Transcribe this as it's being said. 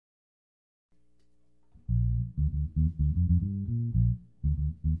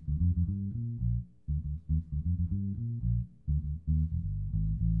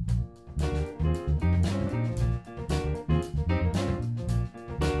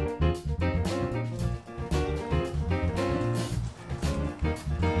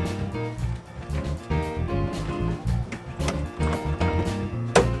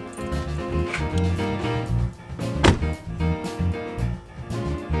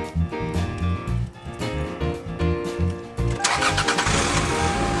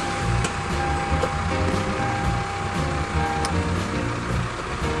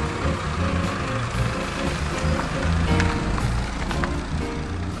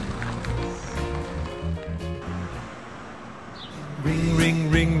Ring,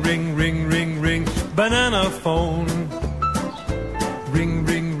 ring, ring, ring, ring, ring, ring, banana phone. Ring,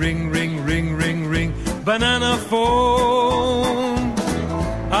 ring, ring, ring, ring, ring, ring, banana phone.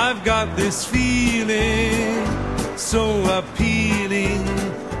 I've got this feeling so appealing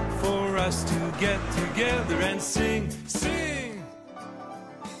for us to get together and sing, sing.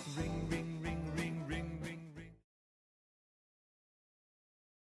 Ring, ring, ring, ring, ring, ring, ring.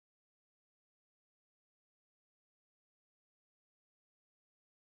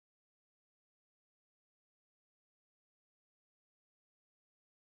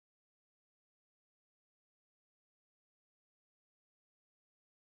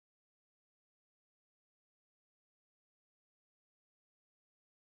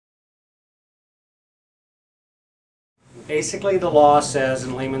 Basically, the law says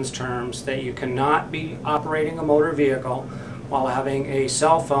in layman's terms that you cannot be operating a motor vehicle while having a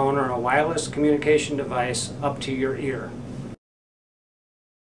cell phone or a wireless communication device up to your ear.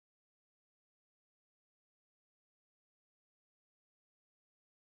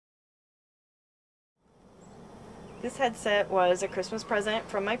 This headset was a Christmas present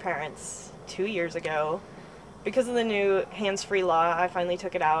from my parents 2 years ago. Because of the new hands-free law, I finally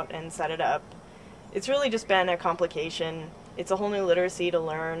took it out and set it up. It's really just been a complication. It's a whole new literacy to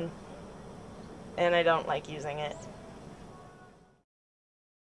learn, and I don't like using it.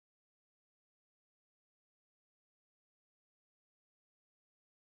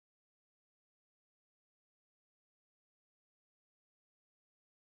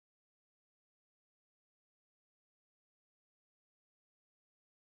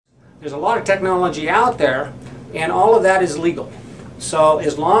 There's a lot of technology out there, and all of that is legal. So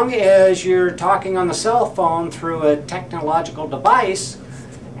as long as you're talking on the cell phone through a technological device,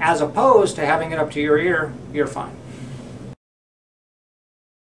 as opposed to having it up to your ear, you're fine.